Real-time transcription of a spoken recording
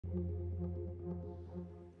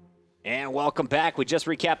And welcome back. We just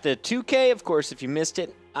recapped the 2K. Of course, if you missed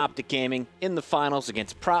it, Optic Gaming in the finals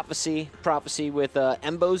against Prophecy. Prophecy with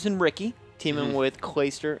Embos and Ricky teaming with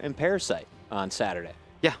Clayster and Parasite on Saturday.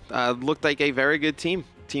 Yeah, looked like a very good team.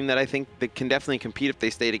 Team that I think that can definitely compete if they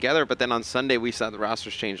stay together. But then on Sunday, we saw the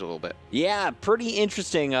rosters change a little bit. Yeah, pretty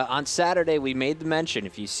interesting. On Saturday, we made the mention.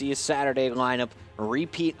 If you see a Saturday lineup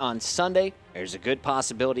repeat on Sunday, there's a good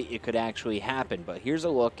possibility it could actually happen. But here's a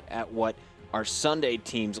look at what our Sunday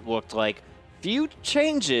teams looked like. Few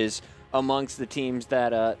changes amongst the teams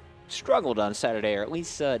that struggled on Saturday, or at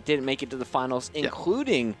least didn't make it to the finals,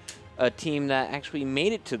 including a team that actually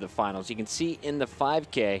made it to the finals. You can see in the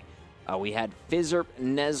 5K, we had Fizzerp,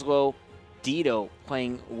 Neslo, Dito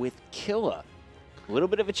playing with Killa. A little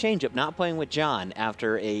bit of a change-up, not playing with John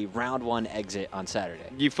after a round 1 exit on Saturday.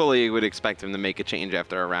 You fully would expect him to make a change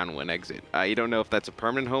after a round 1 exit. You don't know if that's a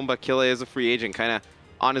permanent home, but Killa is a free agent, kind of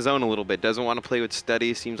on his own a little bit. Doesn't want to play with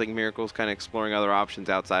Study. Seems like Miracle's kind of exploring other options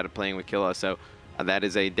outside of playing with Killa. So that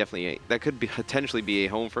is that could potentially be a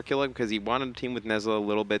home for Killa because he wanted a team with Nesla a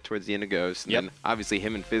little bit towards the end of Ghost. And then obviously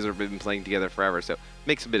him and Fizz have been playing together forever. So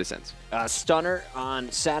makes a bit of sense. Stunner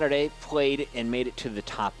on Saturday played and made it to the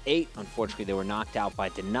top 8. Unfortunately, they were knocked out by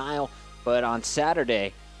Denial. But on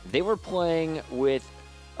Saturday, they were playing with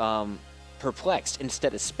Perplexed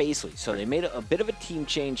instead of Spacely. So they made a bit of a team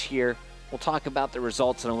change here. We'll talk about the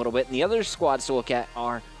results in a little bit. And the other squads to look at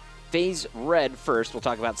are FaZe Red first. We'll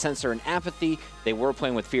talk about Censor and Apathy. They were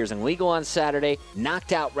playing with Fears and Legal on Saturday.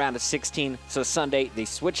 Knocked out round of 16. So Sunday, they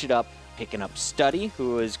switched it up, picking up Study,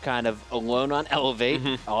 who is kind of alone on Elevate.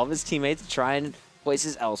 All of his teammates trying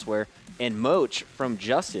places elsewhere. And Moch from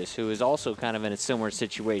Justice, who is also kind of in a similar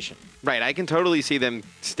situation. Right, I can totally see them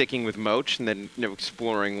sticking with Moch and then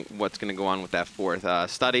exploring what's going to go on with that fourth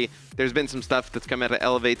Study. There's been some stuff that's come out of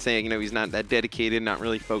Elevate saying he's not that dedicated, not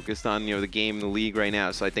really focused on the game in the league right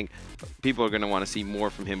now. So I think people are going to want to see more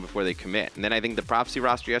from him before they commit. And then I think the Prophecy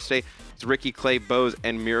roster yesterday, it's Ricky, Clay, Bows,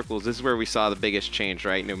 and Miracles. This is where we saw the biggest change,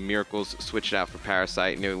 right? Miracles switched out for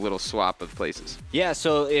Parasite, a little swap of places. Yeah,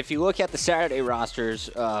 so if you look at the Saturday rosters,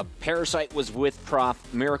 Parasite was with Prof,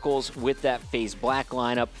 Miracles with that FaZe Black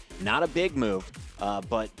lineup. Not a big move,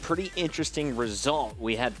 but pretty interesting result.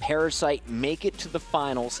 We had Parasite make it to the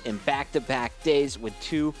finals in back-to-back days with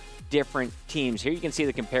 2 different teams. Here you can see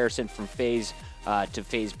the comparison from FaZe to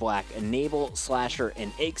FaZe Black. Enable, Slasher,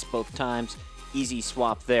 and Aches both times. Easy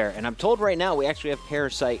swap there. And I'm told right now we actually have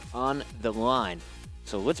Parasite on the line.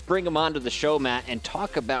 So let's bring him onto the show, Matt, and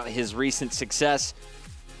talk about his recent success.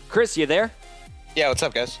 Chris, you there? Yeah, what's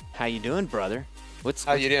up, guys? How you doing, brother?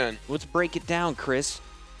 How you doing? Let's break it down, Chris.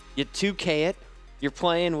 You 2K it. You're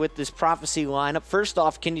playing with this Prophecy lineup. First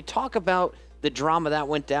off, can you talk about the drama that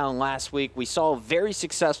went down last week? We saw a very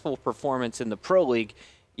successful performance in the Pro League,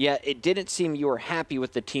 yet it didn't seem you were happy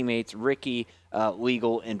with the teammates, Ricky,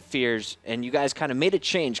 Legal, and Fears, and you guys kind of made a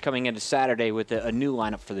change coming into Saturday with a new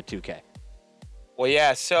lineup for the 2K. Well,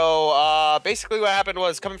 yeah, so basically what happened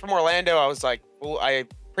was coming from Orlando, I was like, well, I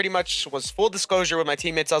pretty much was full disclosure with my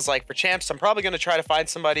teammates. I was like, for champs, I'm probably going to try to find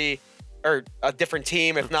somebody or a different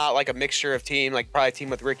team, if not like a mixture of team, like probably a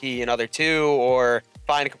team with Ricky and other 2, or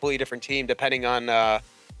find a completely different team depending on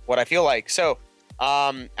what I feel like. So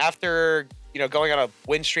after going on a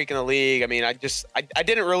win streak in the league, I mean, I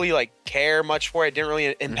didn't really like care much for it. It didn't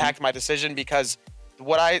really impact my decision because the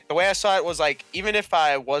way I saw it was like, even if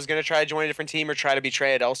I was going to try to join a different team or try to be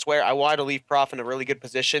traded elsewhere, I wanted to leave Prof in a really good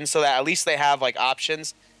position so that at least they have like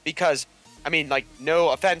options. Because I mean, like, no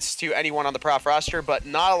offense to anyone on the Prof roster, but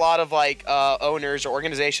not a lot of like owners or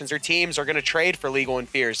organizations or teams are going to trade for Legal and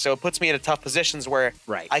Fears. So it puts me in a tough positions where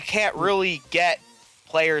I can't really get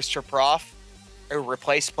players to Prof or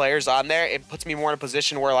replace players on there. It puts me more in a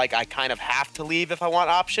position where like I kind of have to leave if I want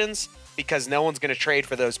options because no one's going to trade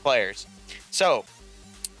for those players. So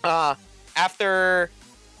after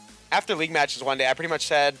league matches one day, I pretty much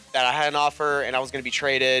said that I had an offer and I was going to be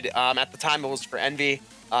traded. At the time, it was for Envy.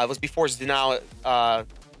 It was before Denial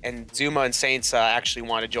and Zuma and Saints actually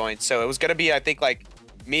want to join. So it was going to be, I think, like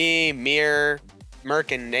me, Mir,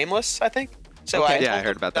 Merc, and Nameless, I think. So I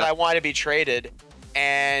heard about that. I wanted to be traded.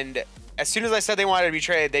 And as soon as I said they wanted to be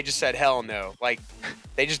traded, they just said, hell no. Like,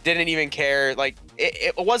 they just didn't even care. Like,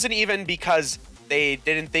 it wasn't even because they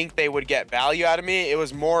didn't think they would get value out of me. It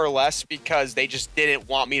was more or less because they just didn't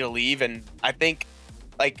want me to leave. And I think,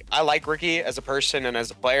 like, I like Ricky as a person and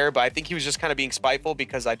as a player, but I think he was just kind of being spiteful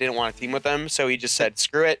because I didn't want to team with him. So he just said,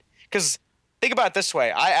 screw it. Because think about it this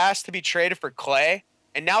way. I asked to be traded for Clay,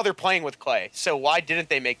 and now they're playing with Clay. So why didn't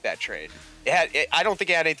they make that trade? I don't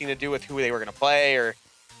think it had anything to do with who they were going to play, or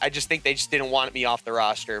I just think they just didn't want me off the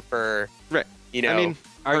roster for, right. you know. I mean,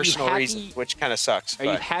 Are you personal happy- reasons, which kind of sucks. Are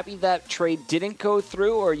you happy that trade didn't go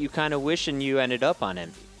through, or are you kind of wishing you ended up on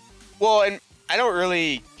Envy? Well, and I don't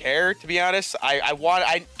really care, to be honest.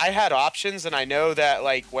 I had options, and I know that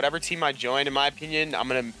like whatever team I join, in my opinion, I'm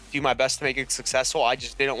gonna do my best to make it successful. I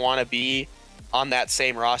just didn't want to be on that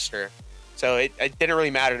same roster, so it didn't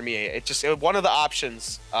really matter to me. One of the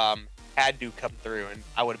options had to come through, and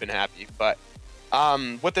I would have been happy. But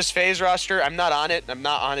with this phase roster, I'm not on it. I'm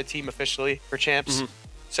not on a team officially for champs,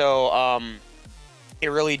 so it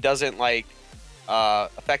really doesn't like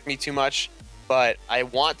affect me too much. But I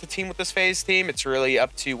want to team with this phase team. It's really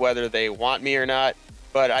up to whether they want me or not.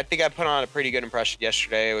 But I think I put on a pretty good impression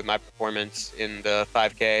yesterday with my performance in the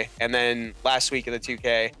 5K. And then last week in the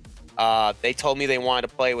 2K, they told me they wanted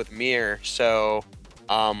to play with Mir. So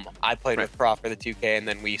I played with Prof for the 2K, and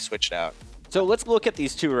then we switched out. So let's look at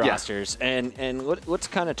these two rosters, and let's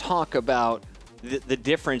kind of talk about the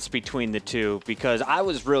difference between the two, because I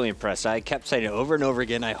was really impressed. I kept saying it over and over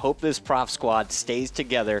again. I hope this Prof squad stays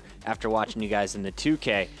together after watching you guys in the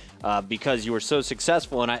 2K, because you were so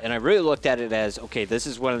successful. And I really looked at it as, okay, this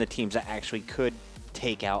is one of the teams that actually could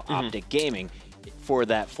take out Optic Gaming for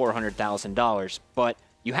that $400,000. But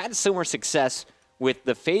you had similar success with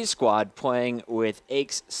the FaZe squad playing with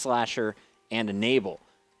Aches, Slasher, and Enable.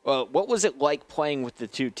 What was it like playing with the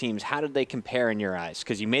two teams? How did they compare in your eyes?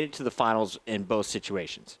 Because you made it to the finals in both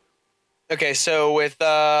situations. Okay, so with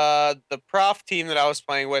the Prof team that I was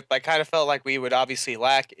playing with, I kind of felt like we would obviously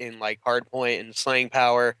lack in like hardpoint and slaying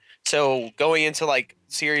power. So going into like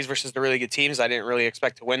series versus the really good teams, I didn't really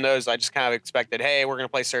expect to win those. I just kind of expected, hey, we're gonna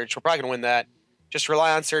play Search. We're probably gonna win that. Just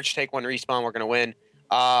rely on Search, take one respawn, we're gonna win.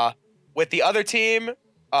 With the other team,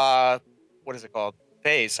 what is it called?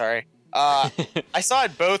 FaZe, sorry. I saw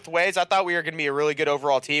it both ways. I thought we were going to be a really good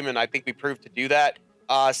overall team, and I think we proved to do that.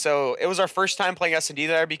 So it was our first time playing S&D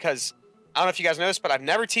there, because I don't know if you guys noticed, but I've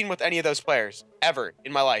never teamed with any of those players ever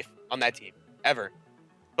in my life on that team, ever.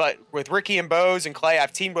 But with Ricky and Bose and Clay,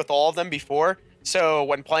 I've teamed with all of them before. So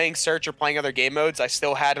when playing Search or playing other game modes, I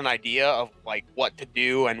still had an idea of like what to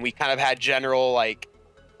do, and we kind of had general like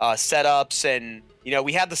setups, and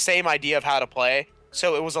we had the same idea of how to play.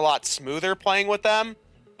 So it was a lot smoother playing with them.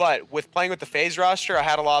 But with playing with the FaZe roster, I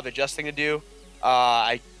had a lot of adjusting to do.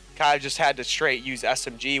 I kind of just had to straight use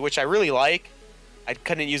SMG, which I really like. I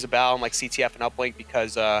couldn't use a Bal in like CTF and Uplink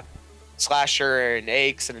because Slasher and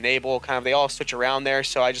Aches and Enable, they all switch around there.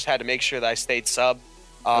 So I just had to make sure that I stayed sub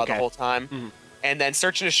the whole time. And then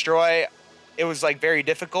Search and Destroy, it was like very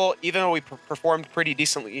difficult. Even though we performed pretty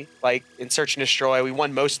decently, like in Search and Destroy, we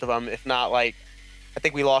won most of them. If not, like I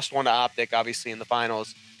think we lost one to Optic, obviously in the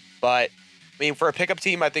finals. But I mean, for a pickup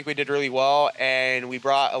team, I think we did really well, and we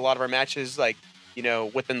brought a lot of our matches, like,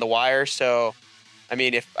 within the wire. So, I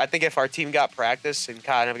mean, if our team got practice and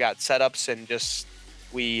kind of got setups and just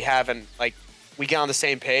we get on the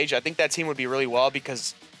same page, I think that team would be really well,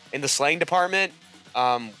 because in the slaying department,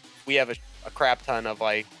 we have a crap ton of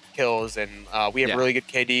like kills, and we have really good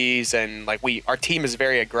KDs, and like our team is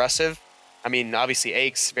very aggressive. I mean, obviously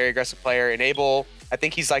Aches, very aggressive player. Enable, I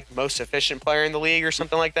think he's like the most efficient player in the league or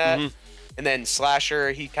something like that. And then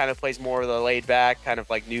Slasher, he kind of plays more of the laid back, kind of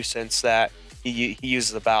like nuisance that he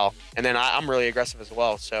uses the Bal. And then I'm really aggressive as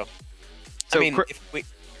well. So I mean,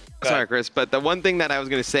 sorry, Chris, but the one thing that I was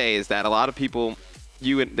going to say is that a lot of people,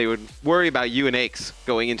 they would worry about you and Aches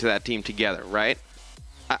going into that team together, right?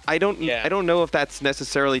 I don't know if that's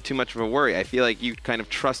necessarily too much of a worry. I feel like you kind of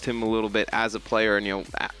trust him a little bit as a player, and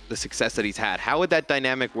the success that he's had. How would that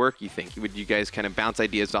dynamic work, you think? Would you guys kind of bounce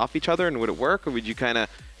ideas off each other, and would it work, or would you kind of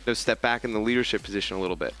step back in the leadership position a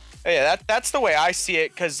little bit? Yeah, that's the way I see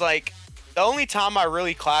it, because like the only time I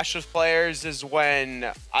really clash with players is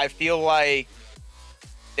when I feel like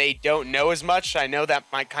they don't know as much. I know that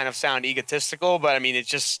might kind of sound egotistical, but I mean, it's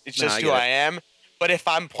just who I am. But if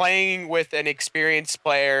I'm playing with an experienced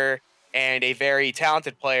player and a very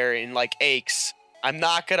talented player in like Aches, I'm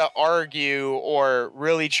not going to argue or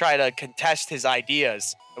really try to contest his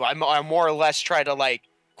ideas. I more or less try to like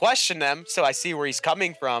question them so I see where he's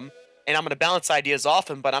coming from, and I'm going to bounce ideas off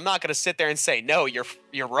him, but I'm not going to sit there and say, no,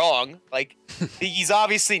 you're wrong. Like, he's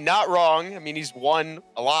obviously not wrong. I mean, he's won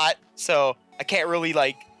a lot, so I can't really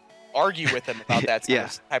like argue with him about that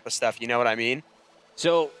type of stuff. You know what I mean?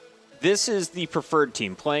 So this is the preferred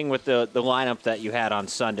team playing with the lineup that you had on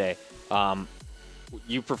Sunday.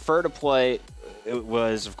 You prefer to play, it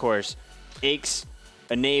was, of course, Aches,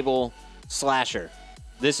 Enable, Slasher.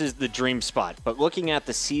 This is the dream spot. But looking at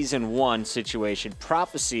the Season 1 situation,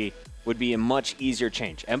 Prophecy would be a much easier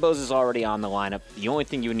change. Embos is already on the lineup. The only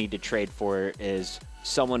thing you would need to trade for is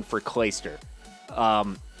someone for Clayster.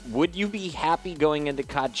 would you be happy going into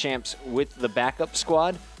COD Champs with the backup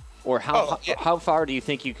squad? Or how far do you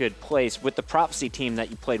think you could place with the Prophecy team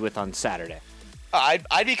that you played with on Saturday?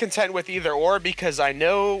 I'd be content with either or, because I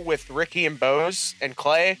know with Ricky and Bose and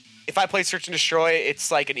Clay, if I play Search and Destroy,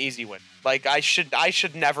 it's like an easy win. Like I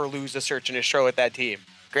should never lose a Search and Destroy with that team.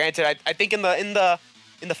 Granted, I think in the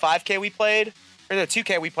 5K we played, or the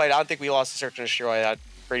 2K we played, I don't think we lost the Search and Destroy. I'm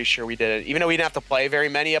pretty sure we did it, even though we didn't have to play very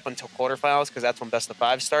many up until quarterfinals, because that's when best of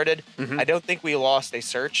 5 started. I don't think we lost a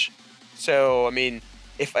Search. So I mean,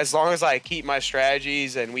 as long as I keep my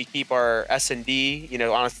strategies and we keep our S&D, you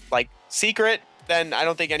know, honest, like secret, then I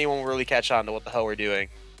don't think anyone will really catch on to what the hell we're doing,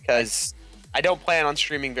 because I don't plan on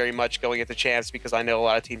streaming very much going into champs, because I know a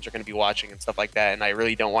lot of teams are going to be watching and stuff like that, and I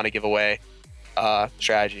really don't want to give away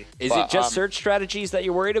strategy. Is it just search strategies that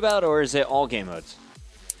you're worried about, or is it all game modes?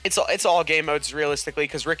 It's all game modes realistically,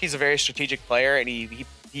 because Ricky's a very strategic player, and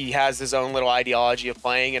he has his own little ideology of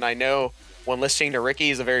playing, and I know when listening to Ricky,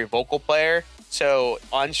 he's a very vocal player. So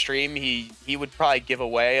on stream, he would probably give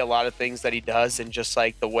away a lot of things that he does, and just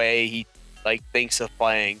like the way he like thinks of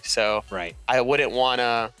playing. So right, I wouldn't want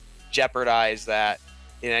to jeopardize that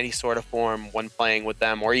in any sort of form when playing with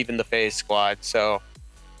them, or even the FaZe squad. So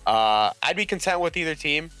I'd be content with either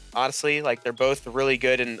team, honestly. Like, they're both really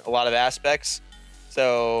good in a lot of aspects.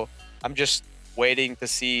 So I'm just waiting to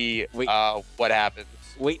see what happens.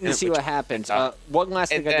 Waiting to see what happens. One last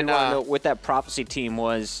thing I did want to know with that Prophecy team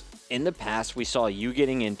was, in the past, we saw you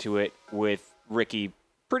getting into it with Ricky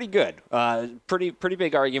pretty good. Pretty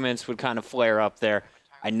big arguments would kind of flare up there.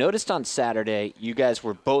 I noticed on Saturday you guys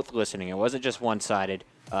were both listening. It wasn't just one-sided.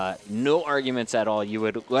 No arguments at all. You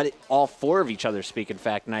would let all 4 of each other speak, in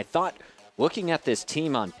fact. And I thought, looking at this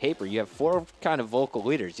team on paper, you have 4 kind of vocal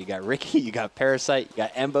leaders. You got Ricky, you got Parasite, you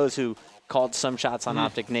got Embos, who called some shots on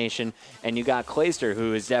Optic Nation, and you got Clayster,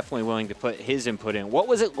 who is definitely willing to put his input in. What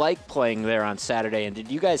was it like playing there on Saturday, and did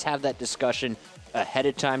you guys have that discussion ahead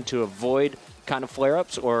of time to avoid kind of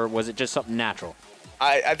flare-ups, or was it just something natural?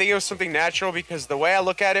 I think it was something natural, because the way I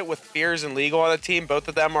look at it with Fears and Legal on the team, both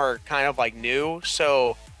of them are kind of like new,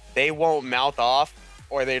 so they won't mouth off,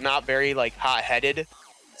 or they're not very like hot-headed,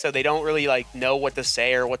 so they don't really like know what to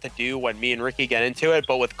say or what to do when me and Ricky get into it.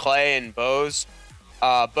 But with Clay and Bose,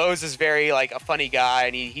 Bose is very like a funny guy,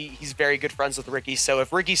 and he's very good friends with Ricky. So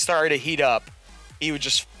if Ricky started to heat up, he would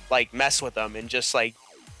just like mess with him and just like,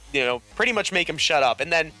 you know, pretty much make him shut up.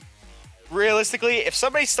 And then realistically, if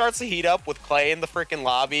somebody starts to heat up with Clay in the freaking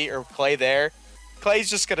lobby, or Clay there, Clay's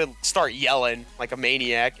just gonna start yelling like a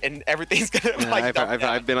maniac, and everything's gonna like.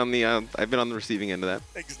 I've been on the receiving end of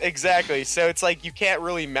that. Exactly. So it's like you can't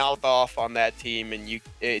really mouth off on that team, and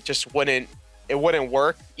it just wouldn't. It wouldn't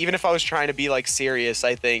work. Even if I was trying to be like serious,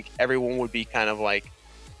 I think everyone would be kind of like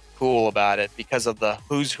cool about it, because of the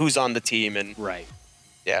who's on the team. And right.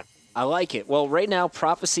 Yeah. I like it. Well, right now,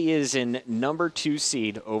 Prophecy is in number 2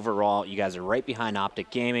 seed overall. You guys are right behind Optic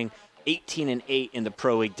Gaming, 18-8 in the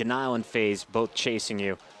Pro League. Denial and FaZe both chasing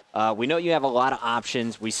you. We know you have a lot of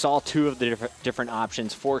options. We saw 2 of the different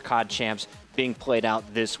options for COD Champs being played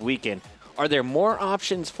out this weekend. Are there more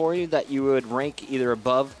options for you that you would rank either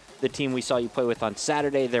above the team we saw you play with on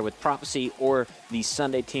Saturday there with Prophecy, or the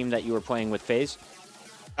Sunday team that you were playing with FaZe?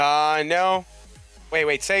 No.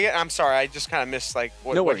 Wait, say it. I'm sorry, I just kind of missed like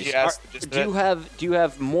what, no what worries. you asked. Do you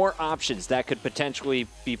have more options that could potentially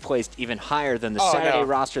be placed even higher than the Saturday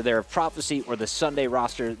roster there of Prophecy, or the Sunday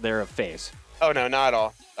roster there of FaZe? Oh no, not at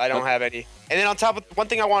all. I don't have any. And then on top of one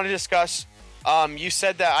thing I want to discuss, you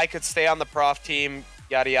said that I could stay on the Prof team,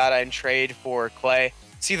 yada yada, and trade for Clay.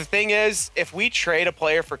 See, the thing is, if we trade a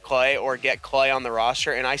player for Clay, or get Clay on the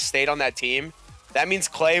roster, and I stayed on that team, that means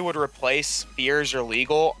Clay would replace Fears or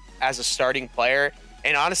Legal as a starting player.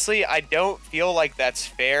 And honestly, I don't feel like that's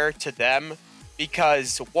fair to them,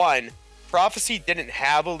 because one, Prophecy didn't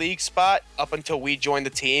have a league spot up until we joined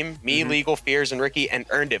the team, me, Legal, Fears, and Ricky, and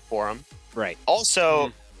earned it for him. Right.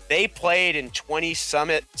 Also, they played in 20 some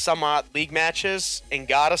odd league matches and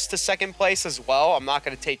got us to second place as well. I'm not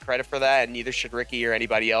going to take credit for that, and neither should Ricky or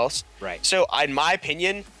anybody else. Right. So in my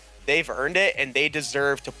opinion, they've earned it, and they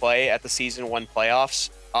deserve to play at the Season 1 playoffs.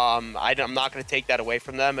 I'm not going to take that away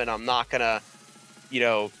from them, and I'm not going to, you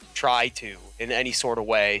know, try to in any sort of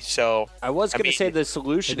way. So I was going to say the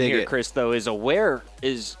solution here, Chris, though,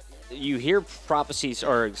 is you hear Prophecies,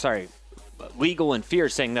 or sorry, Legal and Fear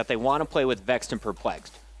saying that they want to play with Vexed and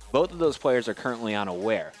Perplexed. Both of those players are currently on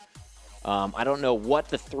Aware. I don't know what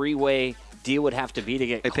the 3-way deal would have to be to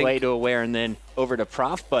get Clay to Aware and then over to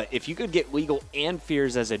Prof, but if you could get Legal and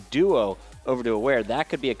Fears as a duo over to Aware, that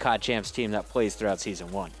could be a COD Champs team that plays throughout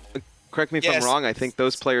Season 1. Correct me if I'm wrong. I think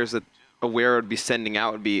those players that Aware would be sending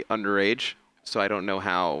out would be underage. so I don't know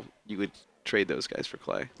how you would trade those guys for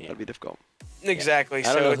Clay. Yeah. That'd be difficult. Exactly.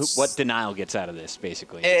 I don't know it's, what Denial gets out of this,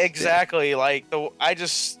 basically. Exactly. Like I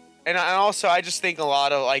just think a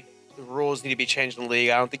lot of like the rules need to be changed in the league.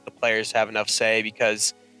 I don't think the players have enough say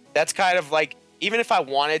because that's kind of like, even if I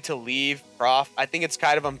wanted to leave Prof, I think it's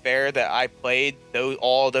kind of unfair that I played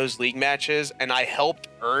all those league matches and I helped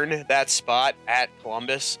earn that spot at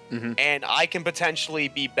Columbus, and I can potentially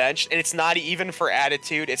be benched. And it's not even for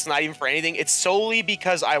attitude. It's not even for anything. It's solely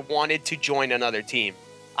because I wanted to join another team.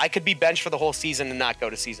 I could be benched for the whole season and not go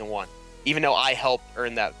to season 1, even though I helped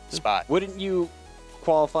earn that spot. Wouldn't you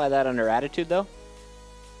qualify that under attitude, though?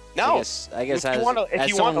 No. I guess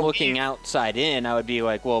as someone looking outside in, I would be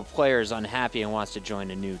like, well, a player is unhappy and wants to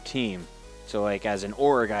join a new team. So, like, as an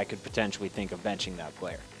org, I could potentially think of benching that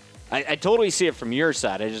player. I totally see it from your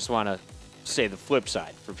side. I just want to say the flip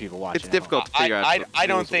side for people watching. It's difficult to figure out. I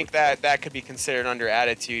don't think that could be considered under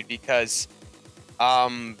attitude because,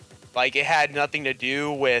 like, it had nothing to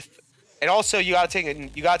do with. And also, you got to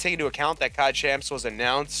take into account that COD Champs was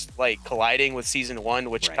announced like colliding with Season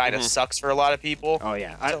 1, which kind of sucks for a lot of people. Oh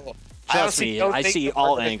yeah, trust me, I see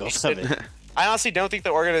all angles of it. I honestly don't think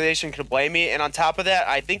the organization could blame me. And on top of that,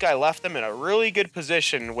 I think I left them in a really good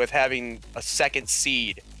position with having a second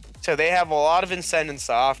seed. So they have a lot of incentives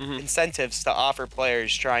to offer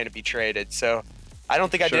players trying to be traded. So I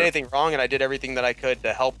don't think I did anything wrong, and I did everything that I could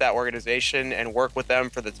to help that organization and work with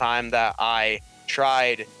them for the time that I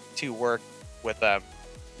tried to work with them.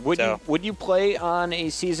 Would you play on a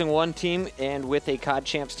Season 1 team and with a COD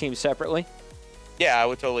Champs team separately? Yeah, I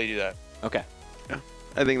would totally do that. Okay. Yeah.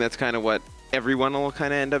 I think that's kind of what everyone will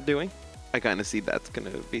kind of end up doing. I kind of see that's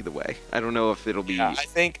going to be the way. I don't know if it'll be. Yeah,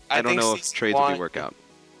 I don't know if trades will work out.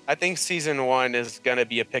 I think Season 1 is going to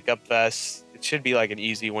be a pickup fest. It should be like an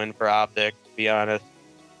easy win for Optic, to be honest.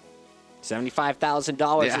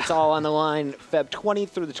 $75,000. Yeah. It's all on the line. Feb 20th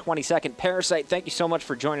through the 22nd. Parasite, thank you so much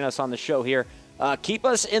for joining us on the show here. Keep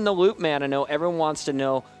us in the loop, man. I know everyone wants to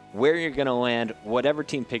know where you're going to land. Whatever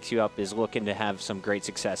team picks you up is looking to have some great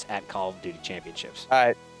success at Call of Duty Championships. All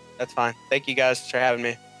right. That's fine. Thank you guys for having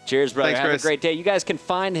me. Cheers, brother. Thanks, have Chris. a great day. You guys can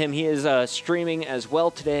find him. He is streaming as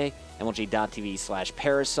well today,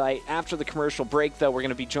 MLG.TV/Parasite. After the commercial break, though, we're going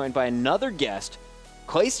to be joined by another guest.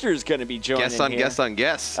 Clayster's going to be joining Guess on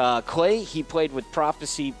guess. Clay, he played with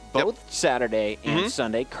Prophecy both Saturday and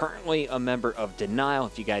Sunday. Currently a member of Denial.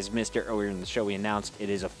 If you guys missed it earlier in the show, we announced it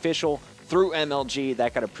is official through MLG.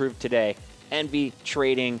 That got approved today. Envy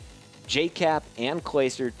trading JCap and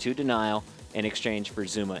Clayster to Denial in exchange for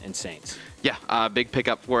Zuma and Saints. Yeah, big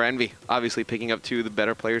pickup for Envy. Obviously picking up two of the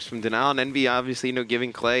better players from Denial, and Envy obviously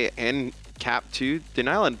giving Clay and Cap to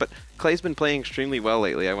Denial. But Clay's been playing extremely well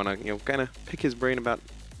lately. I want to kind of pick his brain about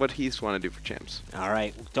what he's want to do for champs. All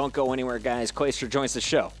right, don't go anywhere, guys. Clayster joins the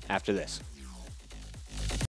show after this.